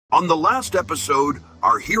On the last episode,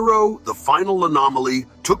 our hero, the final anomaly,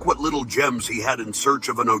 took what little gems he had in search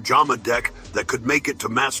of an Ojama deck that could make it to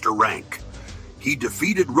master rank. He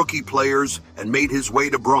defeated rookie players and made his way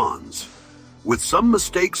to bronze. With some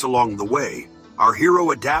mistakes along the way, our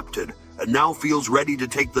hero adapted and now feels ready to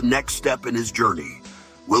take the next step in his journey.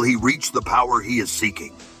 Will he reach the power he is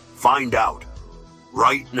seeking? Find out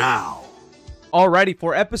right now. Alrighty,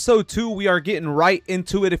 for episode 2, we are getting right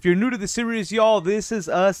into it. If you're new to the series, y'all, this is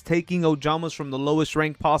us taking Ojamas from the lowest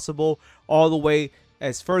rank possible all the way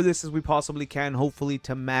as furthest as we possibly can, hopefully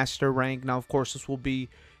to master rank. Now, of course, this will be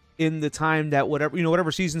in the time that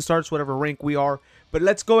whatever season starts, whatever rank we are. But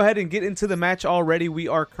let's go ahead and get into the match already. We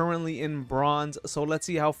are currently in bronze, so let's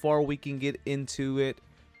see how far we can get into it,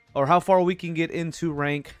 or how far we can get into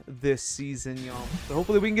rank this season, y'all. So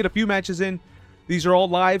hopefully we can get a few matches in. These are all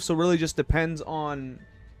live, so it really just depends on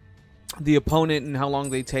the opponent and how long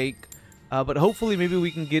they take. But hopefully maybe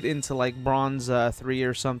we can get into like bronze 3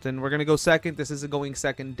 or something. We're going to go second. This is a going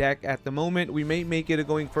second deck at the moment. We may make it a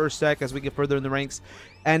going first deck as we get further in the ranks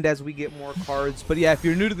and as we get more cards. But yeah, if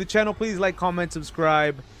you're new to the channel, please like, comment,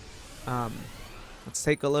 subscribe. Let's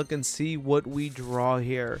take a look and see what we draw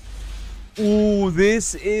here. Ooh,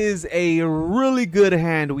 this is a really good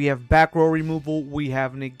hand. We have back row removal. We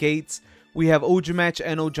have negates. We have Ojama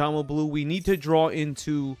and Ojama Blue. We need to draw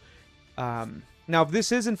into... now, if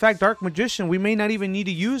this is, in fact, Dark Magician, we may not even need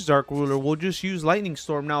to use Dark Ruler. We'll just use Lightning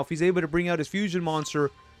Storm. Now, if he's able to bring out his Fusion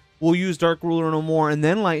Monster, we'll use Dark Ruler no more, and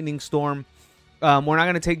then Lightning Storm. We're not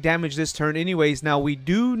going to take damage this turn anyways. Now, we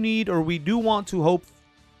do need, or we do want to hope...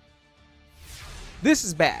 This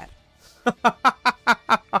is bad.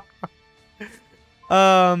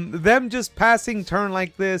 Them just passing turn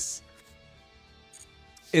like this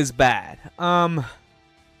is bad.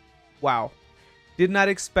 Wow. Did not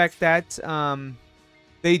expect that.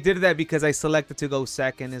 They did that because I selected to go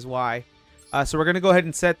second is why. So we're going to go ahead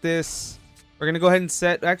and set this. We're going to go ahead and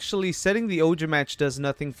set... Actually, setting the Ojama does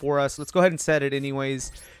nothing for us. Let's go ahead and set it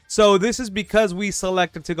anyways. So this is because we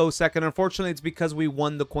selected to go second. Unfortunately, it's because we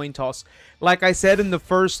won the coin toss. Like I said in the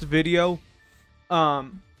first video,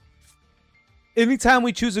 anytime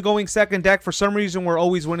we choose a going second deck, for some reason, we're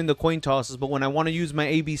always winning the coin tosses. But when I want to use my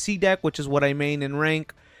ABC deck, which is what I main in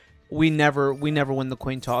rank, we never win the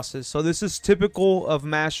coin tosses. So this is typical of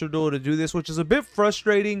Master Duel to do this, which is a bit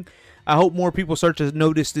frustrating. I hope more people start to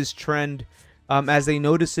notice this trend as they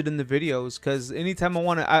notice it in the videos. Because anytime I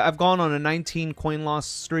want to... I've gone on a 19 coin loss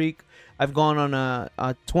streak. I've gone on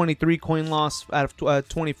a 23 coin loss out of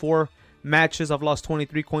 24 matches. I've lost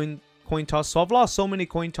 23 coin toss. So I've lost so many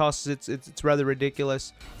coin tosses, it's rather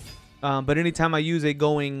ridiculous. But anytime I use a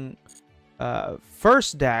going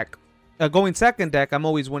first deck, a going second deck, I'm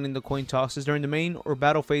always winning the coin tosses. During the main or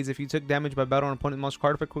battle phase, if you took damage by battle on opponent monster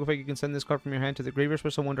card, if a quick effect, you can send this card from your hand to the graveyard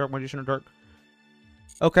for someone Dark Magician or Dark.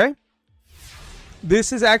 Okay.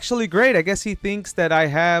 This is actually great. I guess he thinks that I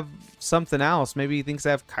have something else. Maybe he thinks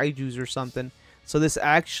I have kaijus or something. So this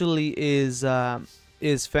actually is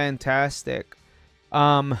fantastic.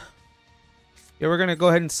 Yeah, we're going to go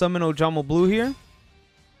ahead and summon Ojama Blue here.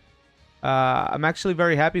 I'm actually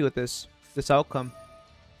very happy with this outcome.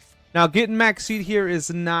 Now, getting max seed here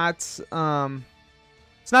is not...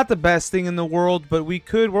 it's not the best thing in the world, but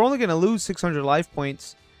we're only going to lose 600 life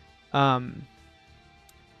points. We're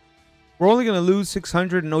only going to lose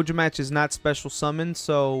 600, and Ojama is not special summon,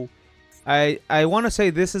 so... I want to say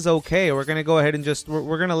this is okay. We're going to go ahead and just...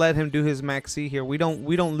 We're going to let him do his max seed here. We don't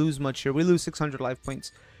lose much here. We lose 600 life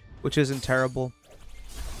points, which isn't terrible.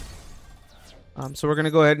 So we're going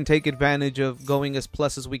to go ahead and take advantage of going as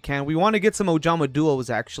plus as we can. We want to get some Ojama duos,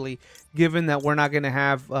 actually, given that we're not going to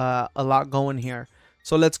have a lot going here.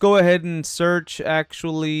 So let's go ahead and search,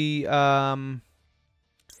 actually. Yeah,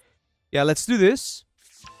 let's do this.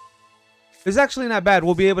 It's actually not bad.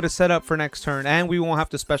 We'll be able to set up for next turn, and we won't have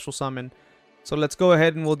to special summon. So let's go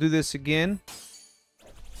ahead and we'll do this again.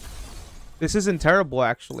 This isn't terrible,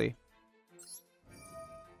 actually.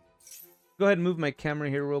 Go ahead and move my camera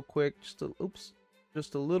here real quick. Just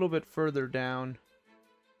a little bit further down.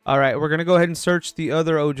 All right, we're gonna go ahead and search the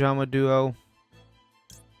other Ojama duo.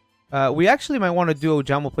 We actually might want to do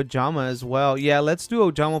Ojama Pajama as well. Yeah, let's do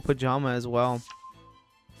Ojama Pajama as well.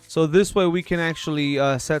 So this way we can actually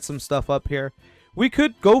set some stuff up here. We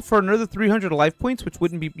could go for another 300 life points, which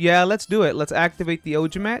wouldn't be... Yeah, let's do it. Let's activate the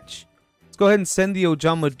Ojama. Let's go ahead and send the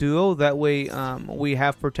Ojama duo. That way we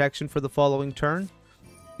have protection for the following turn.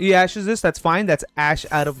 He ashes this, that's fine. That's Ash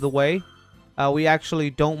out of the way. We actually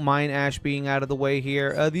don't mind Ash being out of the way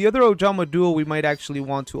here. The other Ojama duo we might actually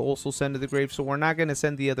want to also send to the grave, so we're not going to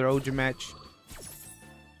send the other Ojama.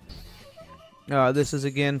 This is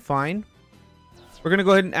again fine. We're going to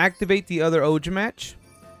go ahead and activate the other Ojama match.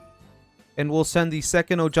 And we'll send the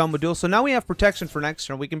second Ojama Duel. So now we have protection for next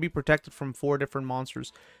turn. We can be protected from 4 different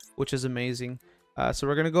monsters, which is amazing. So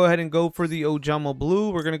we're going to go ahead and go for the Ojama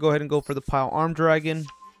Blue. We're going to go ahead and go for the Pile Arm Dragon.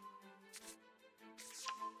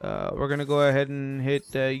 We're going to go ahead and hit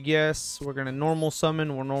yes. We're going to normal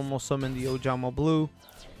summon. We'll normal summon the Ojama Blue.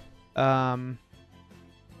 And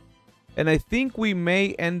I think we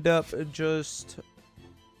may end up just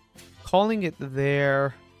calling it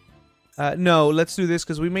there. No, let's do this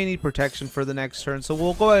because we may need protection for the next turn. So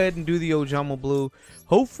we'll go ahead and do the Ojama Blue.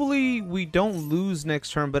 Hopefully we don't lose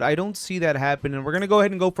next turn, but I don't see that happening. We're going to go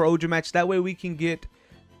ahead and go for Ojama match. That way we can get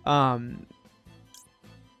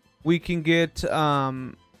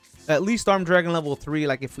at least Arm Dragon level 3,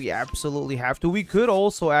 like if we absolutely have to. We could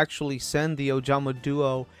also actually send the Ojama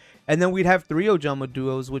Duo, and then we'd have 3 Ojama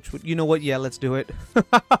Duos, which would, you know what, yeah, let's do it.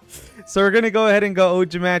 So we're going to go ahead and go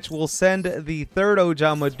Ojama match. We'll send the 3rd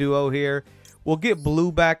Ojama Duo here. We'll get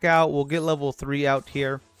Blue back out. We'll get level 3 out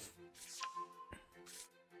here.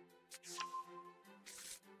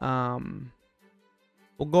 We'll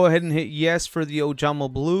go ahead and hit yes for the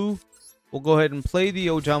Ojama Blue. We'll go ahead and play the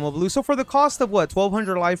Ojama Blue. So for the cost of what,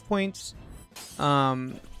 1,200 life points,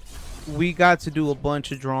 we got to do a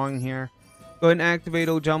bunch of drawing here. Go ahead and activate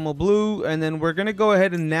Ojama Blue, and then we're gonna go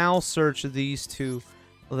ahead and now search these 2.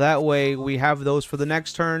 That way we have those for the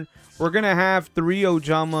next turn. We're gonna have 3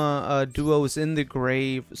 Ojama duos in the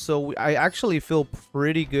grave, so I actually feel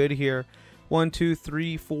pretty good here. 1, 2,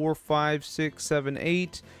 3, 4, 5, 6, 7,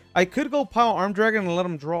 8. I could go Pile Arm Dragon and let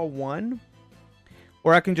him draw 1.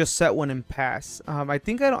 Or I can just set 1 and pass. I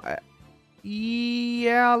think I don't...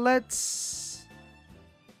 yeah, let's...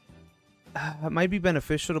 it might be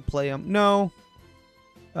beneficial to play him. No.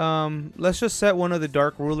 Let's just set one of the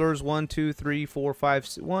Dark Rulers. 1, 2, 3, 4,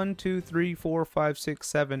 5... 1, 2, 3, 4, 5, 6,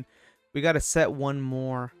 7. We got to set 1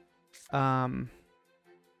 more.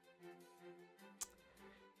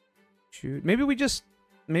 Shoot. Maybe we just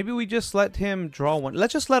let him draw 1.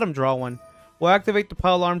 Let's just let him draw 1. We'll activate the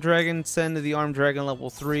Pile Arm Dragon, send the Arm Dragon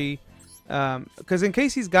level 3. Because in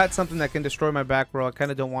case he's got something that can destroy my back row, I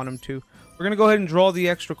kind of don't want him to. We're going to go ahead and draw the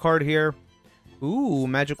extra card here. Ooh,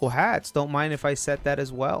 Magical Hats. Don't mind if I set that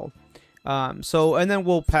as well. And then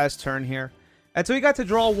we'll pass turn here. And so he got to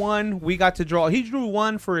draw 1. We got to draw. He drew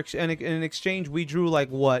 1 for in exchange. We drew like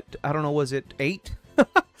what? I don't know. Was it 8?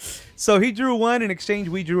 So he drew 1 in exchange.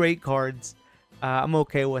 We drew 8 cards. I'm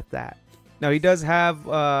okay with that. Now he does have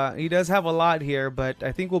a lot here, but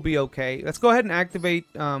I think we'll be okay. Let's go ahead and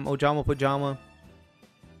activate Ojama Pajama.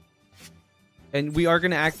 And we are going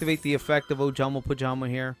to activate the effect of Ojama Pajama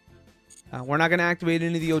here. We're not going to activate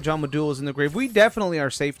any of the Ojama Duels in the grave. We definitely are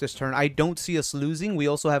safe this turn. I don't see us losing. We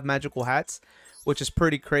also have Magical Hats, which is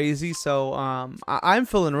pretty crazy. So I'm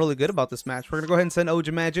feeling really good about this match. We're going to go ahead and send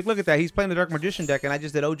Ojama Magic. Look at that. He's playing the Dark Magician deck, and I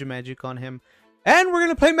just did Ojama Magic on him. And we're going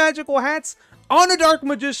to play Magical Hats on a Dark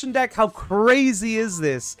Magician deck. How crazy is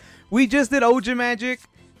this? We just did Ojama Magic,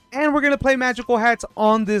 and we're going to play Magical Hats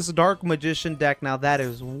on this Dark Magician deck. Now, that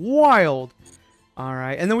is wild. All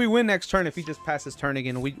right. And then we win next turn if he just passes turn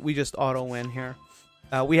again. We just auto-win here.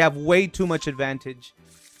 We have way too much advantage.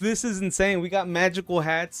 This is insane. We got Magical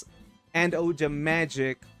Hats and Ojama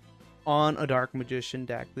Magic on a Dark Magician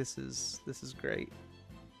deck. This is great.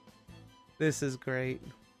 This is great.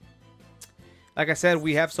 Like I said,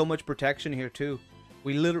 we have so much protection here too.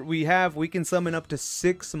 We can summon up to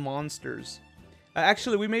 6 monsters.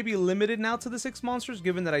 Actually, we may be limited now to the 6 monsters,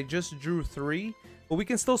 given that I just drew 3. But we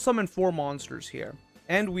can still summon 4 monsters here.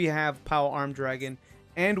 And we have Pile Arm Dragon,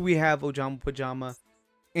 and we have Ojama Pajama,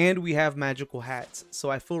 and we have Magical Hats. So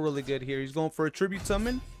I feel really good here. He's going for a Tribute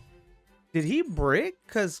Summon. Did he brick?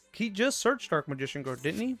 Because he just searched Dark Magician Guard,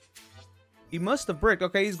 didn't he? He must have bricked.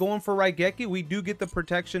 Okay, he's going for Raigeki. We do get the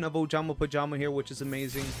protection of Ojama Pajama here, which is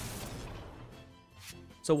amazing.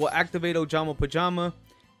 So we'll activate Ojama Pajama,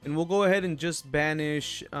 and we'll go ahead and just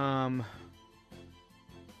banish...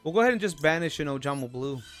 we'll go ahead and just banish an Ojama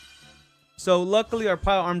Blue. So luckily our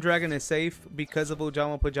Pile Arm Dragon is safe because of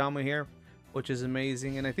Ojama Pajama here, which is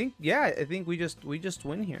amazing. And I think, yeah, I think we just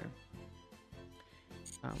win here.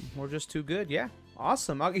 We're just too good. Yeah,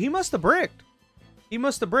 awesome. He must have bricked. He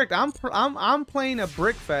must have bricked. I'm playing a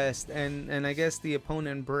brick fest, and I guess the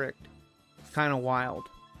opponent bricked. Kind of wild.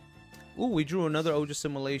 Ooh, we drew another Ojama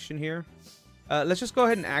Simulation here. Let's just go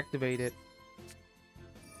ahead and activate it.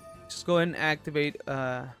 Just go ahead and activate.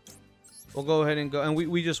 We'll go ahead and go, and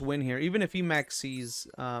we just win here. Even if he max sees,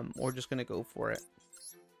 we're just gonna go for it.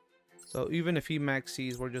 So even if he max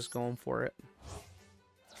sees, we're just going for it.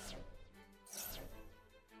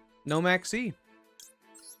 No max C.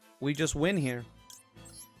 We just win here.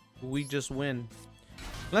 We just win.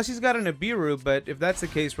 Unless he's got an Abiru, but if that's the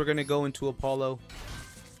case, we're going to go into Apollo.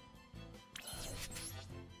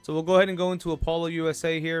 So we'll go ahead and go into Apollo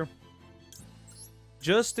USA here.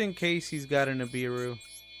 Just in case he's got an Abiru.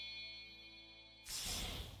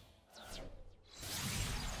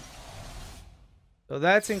 So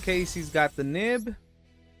that's in case he's got the nib.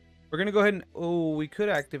 We're gonna go ahead and we could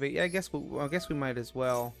activate. Yeah, I guess we might as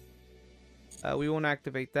well. We won't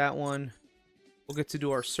activate that one. We'll get to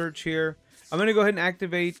do our search here. I'm gonna go ahead and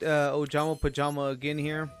activate Ojama Pajama again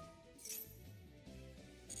here,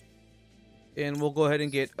 and we'll go ahead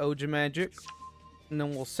and get Ojamagic, and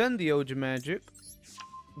then we'll send the Ojamagic,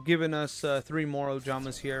 giving us 3 more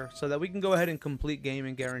Ojamas here, so that we can go ahead and complete game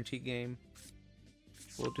and guarantee game.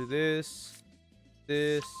 We'll do this.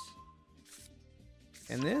 This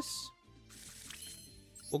and this.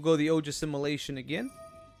 We'll go the Oja simulation again.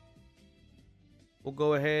 We'll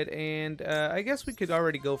go ahead and I guess we could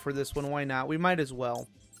already go for this one. Why not? We might as well.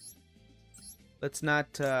 Let's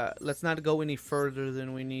not go any further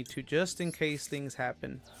than we need to, just in case things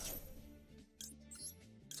happen.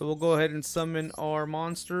 So we'll go ahead and summon our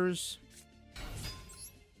monsters.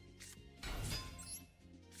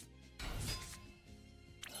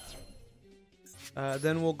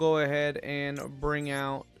 Then we'll go ahead and bring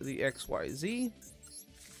out the XYZ.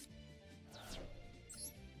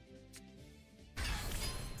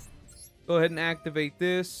 Go ahead and activate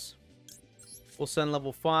this. We'll send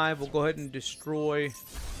level 5. We'll go ahead and destroy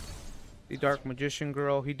the Dark Magician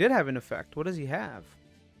Girl. He did have an effect. What does he have?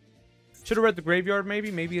 Should have read the graveyard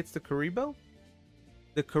maybe. Maybe it's the Karibo?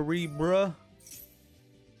 The Karibra.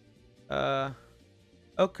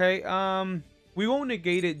 Okay, we won't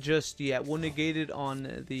negate it just yet. We'll negate it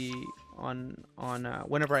on the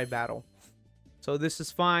whenever I battle. So this is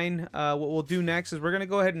fine. What we'll do next is we're gonna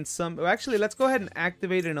go ahead and actually, let's go ahead and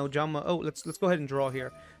activate an Ojama. Oh, let's go ahead and draw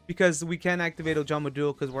here, because we can't activate Ojama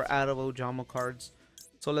Duel because we're out of Ojama cards.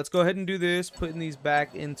 So let's go ahead and do this, putting these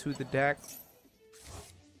back into the deck.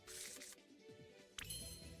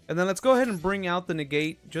 And then let's go ahead and bring out the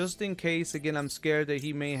negate, just in case. Again, I'm scared that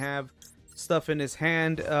he may have stuff in his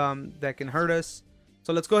hand that can hurt us.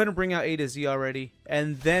 So let's go ahead and bring out A to Z already,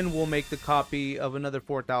 and then we'll make the copy of another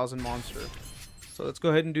 4,000 monster. So let's go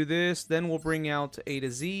ahead and do this. Then we'll bring out A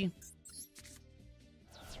to Z.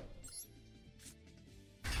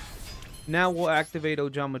 Now we'll activate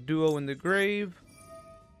Ojama Duo in the grave.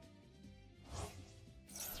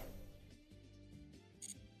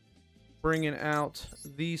 Bringing out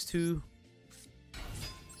these two.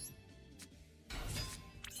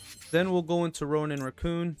 Then we'll go into Ronin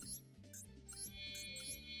Raccoon.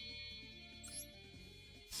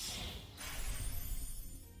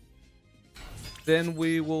 Then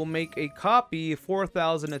we will make a copy,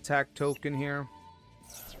 4,000 attack token here.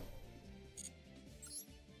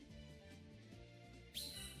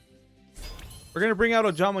 We're going to bring out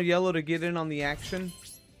Ojama Yellow to get in on the action.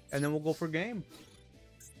 And then we'll go for game.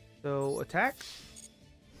 So, attack.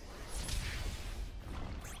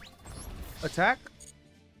 Attack.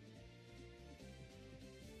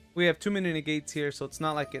 We have too many negates here, so it's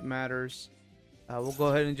not like it matters. We'll go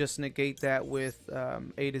ahead and just negate that with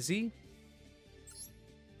A to Z.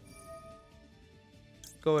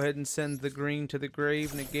 Go ahead and send the green to the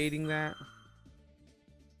grave, negating that.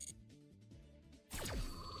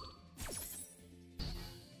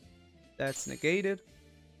 That's negated.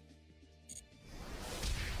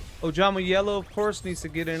 Ojama Yellow, of course, needs to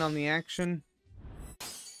get in on the action.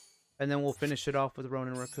 And then we'll finish it off with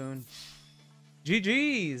Ronin Raccoon.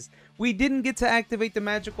 GG's! We didn't get to activate the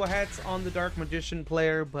magical hats on the Dark Magician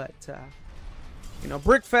player, but, you know,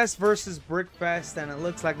 Brickfest versus Brickfest, and it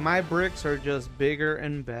looks like my bricks are just bigger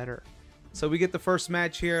and better. So we get the first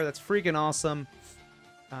match here. That's freaking awesome.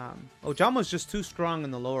 Ojama's just too strong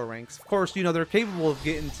in the lower ranks. Of course, you know, they're capable of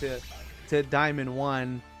getting to Diamond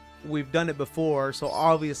 1. We've done it before, so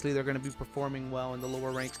obviously they're going to be performing well in the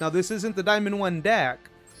lower ranks. Now, this isn't the Diamond 1 deck.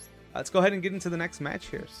 Let's go ahead and get into the next match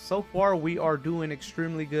here. So far, we are doing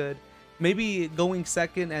extremely good. Maybe going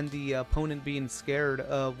second and the opponent being scared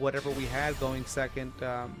of whatever we had going second,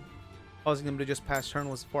 causing them to just pass turn,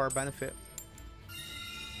 was for our benefit.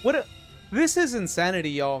 This is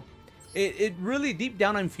insanity, y'all. It really, deep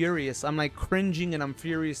down, I'm furious. I'm like cringing, and I'm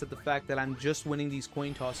furious at the fact that I'm just winning these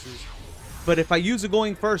coin tosses. But if I use a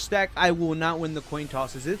going first deck, I will not win the coin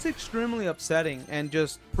tosses. It's extremely upsetting and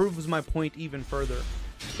just proves my point even further.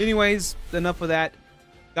 Anyways, enough of that.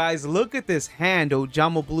 Guys, look at this hand,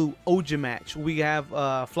 Ojama Blue Ojamatch. We have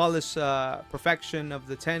Flawless Perfection of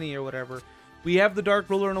the Tenny or whatever. We have the Dark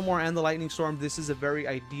Ruler no more and the Lightning Storm. This is a very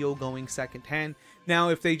ideal going second hand. Now,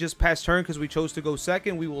 if they just pass turn because we chose to go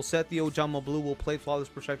second, we will set the Ojama Blue. We'll play Flawless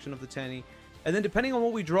Perfection of the Tenny. And then depending on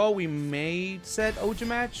what we draw, we may set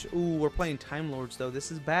Ojama. Ooh, we're playing Time Lords though.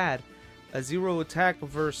 This is bad. A 0 attack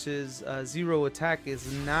versus 0 attack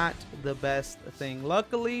is not the best thing.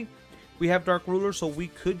 Luckily, we have Dark Ruler, so we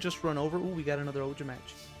could just run over. Ooh, we got another Ojama.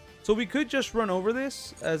 So we could just run over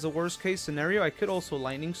this as a worst case scenario. I could also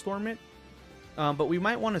Lightning Storm it. But we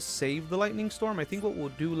might want to save the Lightning Storm. I think what we'll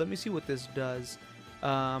do, let me see what this does.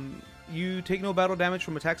 You take no battle damage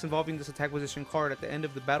from attacks involving this attack position card at the end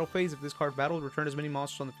of the battle phase. If this card battled, return as many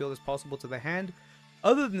monsters on the field as possible to the hand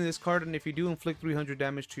other than this card, and if you do, inflict 300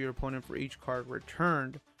 damage to your opponent for each card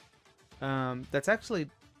returned. That's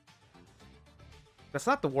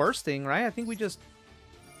not the worst thing, right? I think we just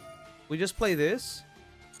play this.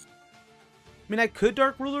 I mean, I could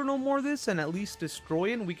Dark Ruler no more this and at least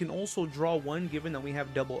destroy it. And we can also draw one given that we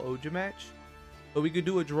have double Ojama. But we could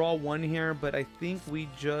do a draw one here, but I think we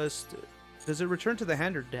just... Does it return to the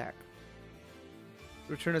hand or deck?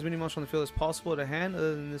 Return as many monsters on the field as possible to hand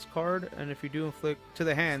other than this card, and if you do, inflict to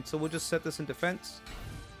the hand. So we'll just set this in defense.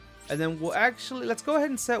 And then we'll actually... Let's go ahead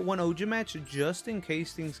and set one Ojama just in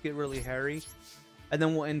case things get really hairy. And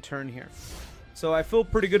then we'll end turn here. So I feel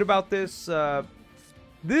pretty good about this.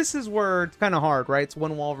 This is where it's kind of hard, right? It's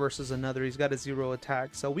one wall versus another. He's got a 0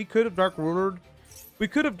 attack. So we could have Dark Rulered. We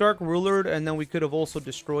could have Dark Rulered, and then we could have also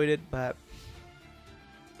destroyed it, but...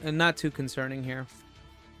 And not too concerning here.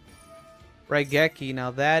 Raigeki.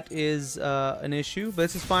 Now that is an issue, but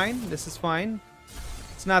this is fine. This is fine.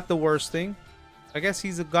 It's not the worst thing. I guess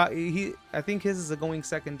he's a guy. I think his is a going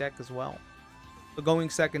second deck as well. The going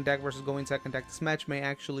second deck versus going second deck. This match may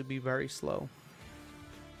actually be very slow.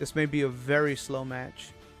 This may be a very slow match.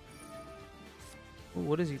 Ooh,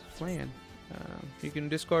 what is he playing? You can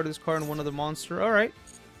discard this card and one other monster. All right.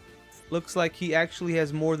 Looks like he actually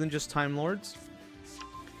has more than just Time Lords.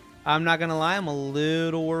 I'm not gonna lie. I'm a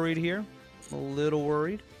little worried here. A little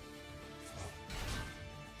worried.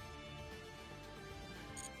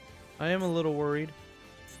 I am a little worried.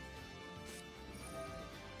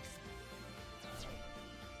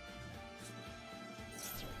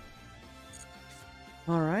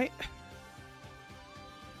 All right.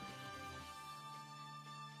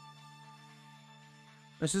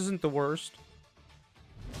 This isn't the worst.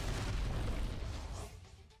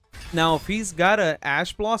 Now, if he's got a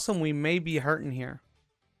Ash Blossom, we may be hurting here.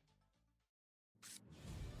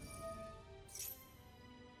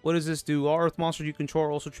 What does this do? All Earth monsters you control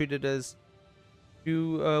are also treated as...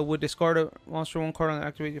 You would discard a monster one card on the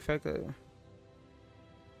activate effect.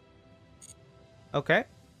 Okay.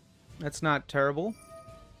 That's not terrible.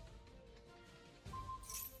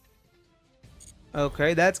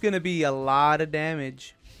 Okay, that's going to be a lot of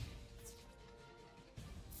damage.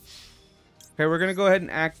 Okay, we're going to go ahead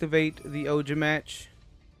and activate the Ojama.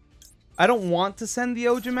 I don't want to send the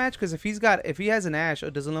Ojama because if he has an Ash,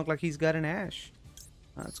 it doesn't look like he's got an Ash.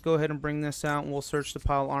 Let's go ahead and bring this out and we'll search the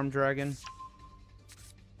pile Armed Dragon.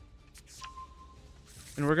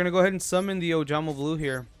 And we're going to go ahead and summon the Ojama Blue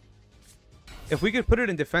here. If we could put it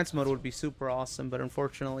in defense mode, it would be super awesome, but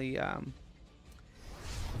unfortunately,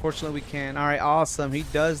 we can. All right, awesome. He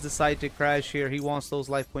does decide to crash here. He wants those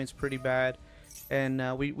life points pretty bad,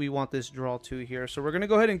 and we want this draw too here. So we're gonna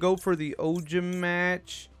go ahead and go for the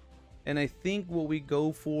Ojama, and I think what we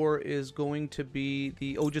go for is going to be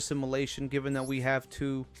the Oja Assimilation, given that we have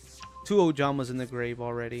two Ojamas in the grave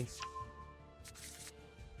already.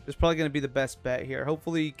 It's probably going to be the best bet here.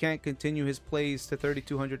 Hopefully he can't continue his plays to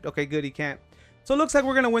 3,200. Okay, good, he can't. So it looks like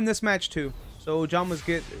we're going to win this match too. So Ojamas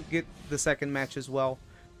get the second match as well,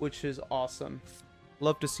 which is awesome.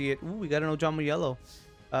 Love to see it. Ooh, we got an Ojama Yellow.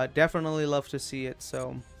 Definitely love to see it.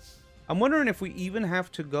 So I'm wondering if we even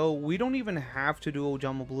have to go. We don't even have to do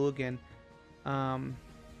Ojama Blue again. All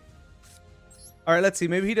right, let's see.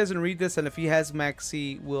 Maybe he doesn't read this, and if he has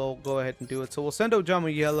Maxi, we'll go ahead and do it. So we'll send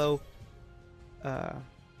Ojama Yellow.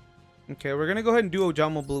 Okay, we're going to go ahead and do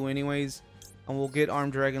Ojama Blue anyways. And we'll get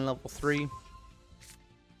Armed Dragon level 3.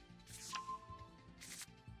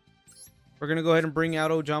 We're going to go ahead and bring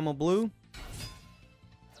out Ojama Blue.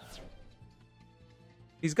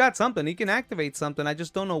 He's got something. He can activate something. I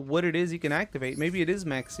just don't know what it is he can activate. Maybe it is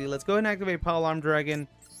Maxi. Let's go ahead and activate Pile Armed Dragon.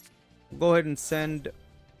 We'll go ahead and send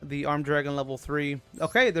the Armed Dragon level 3.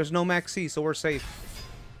 Okay, there's no Maxi, so we're safe.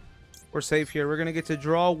 We're safe here. We're going to get to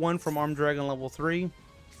draw one from Armed Dragon level 3.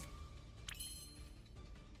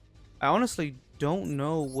 I honestly don't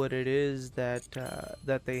know what it is that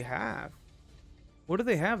that they have. What do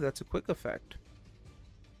they have that's a quick effect?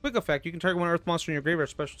 Quick effect. You can target one Earth monster in your graveyard,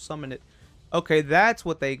 special summon it. Okay, that's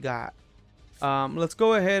what they got. Let's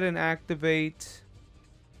go ahead and activate...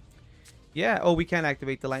 Yeah, oh, we can't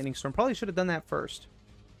activate the Lightning Storm. Probably should have done that first.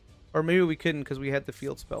 Or maybe we couldn't because we had the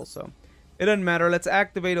field spell, so... It doesn't matter. Let's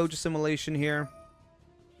activate Ojama Simulation here.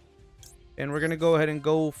 And we're going to go ahead and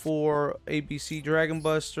go for ABC Dragon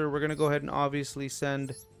Buster. We're going to go ahead and obviously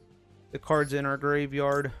send the cards in our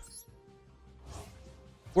graveyard.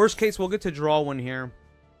 Worst case, we'll get to draw one here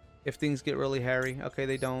if things get really hairy. Okay,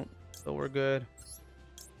 they don't. So we're good.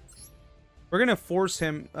 We're going to force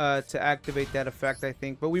him to activate that effect, I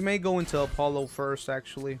think. But we may go into Apollo first,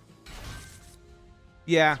 actually.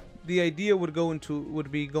 Yeah, the idea would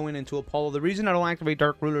be going into Apollo. The reason I don't activate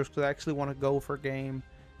Dark Ruler is because I actually want to go for game.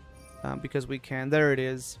 Because we can. There it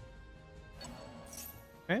is.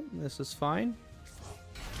 Okay, this is fine.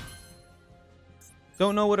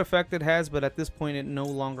 Don't know what effect it has, but at this point it no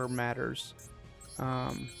longer matters.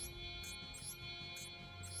 We're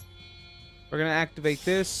going to activate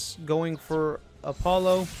this, going for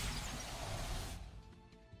Apollo.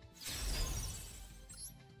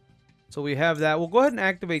 So we have that. We'll go ahead and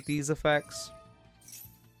activate these effects.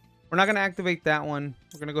 We're not going to activate that one.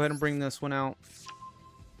 We're going to go ahead and bring this one out.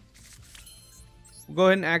 We'll go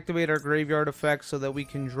ahead and activate our graveyard effects so that we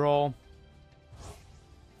can draw.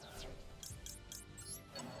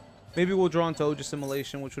 Maybe we'll draw into Ojama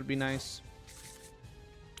Simulation, which would be nice.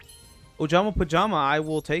 Ojama Pajama, I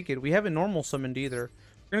will take it. We haven't normal summoned either.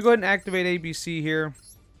 We're going to go ahead and activate ABC here.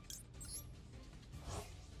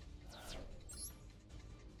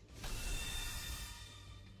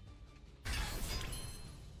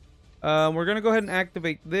 We're going to go ahead and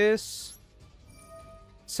activate this.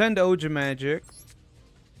 Send Ojama Magic.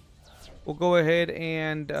 We'll go ahead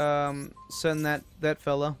and send that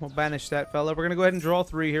fella. We'll banish that fella. We're going to go ahead and draw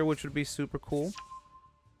 3 here, which would be super cool.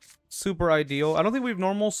 Super ideal. I don't think we've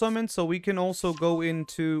normal summoned, so we can also go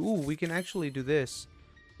into... Ooh, we can actually do this.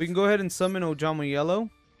 We can go ahead and summon Ojama Yellow.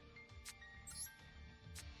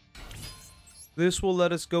 This will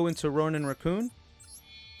let us go into Ronin Raccoon.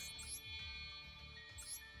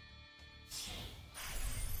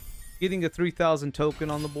 Getting a 3,000 token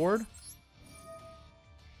on the board.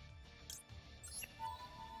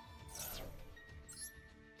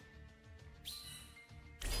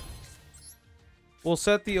 We'll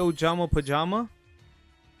set the Ojama Pajama.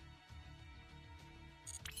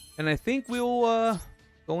 And I think we'll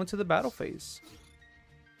go into the battle phase.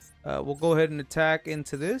 We'll go ahead and attack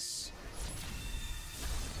into this.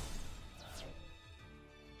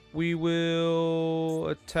 We will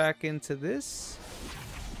attack into this.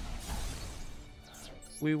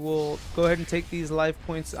 We will go ahead and take these life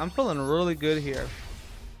points. I'm feeling really good here.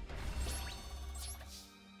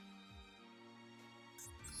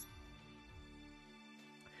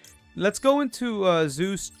 Let's go into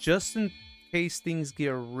Zeus just in case things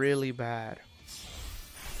get really bad.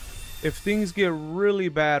 If things get really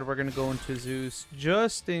bad, we're going to go into Zeus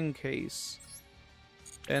just in case.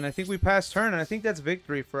 And I think we pass turn, and I think that's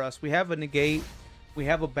victory for us. We have a negate. We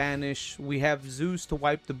have a banish. We have Zeus to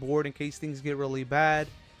wipe the board in case things get really bad.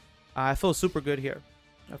 I feel super good here.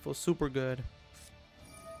 I feel super good.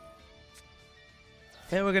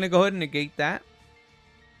 Okay, we're going to go ahead and negate that.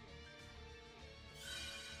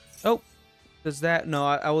 Oh, does that? No,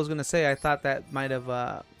 I was going to say I thought that might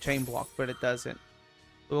have chain blocked, but it doesn't.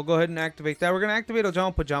 So we'll go ahead and activate that. We're going to activate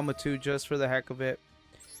Ojama Pajama too, just for the heck of it.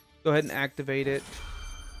 Go ahead and activate it.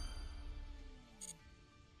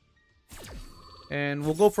 And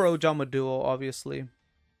we'll go for Ojama Duel, obviously.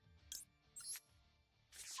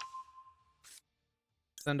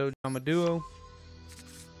 Send Ojama Duo.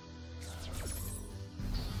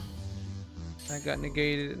 That got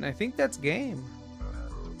negated, and I think that's game.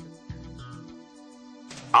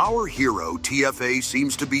 Our hero, TFA,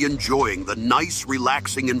 seems to be enjoying the nice,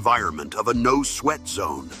 relaxing environment of a no-sweat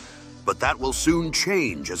zone. But that will soon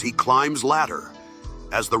change as he climbs ladder.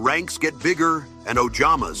 As the ranks get bigger and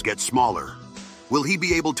Ojamas get smaller, will he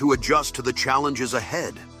be able to adjust to the challenges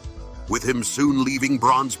ahead? With him soon leaving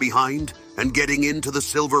bronze behind and getting into the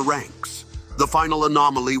silver ranks, the final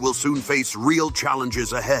anomaly will soon face real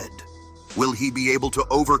challenges ahead. Will he be able to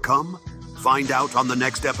overcome? Find out on the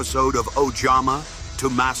next episode of Ojama to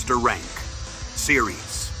Master Rank series.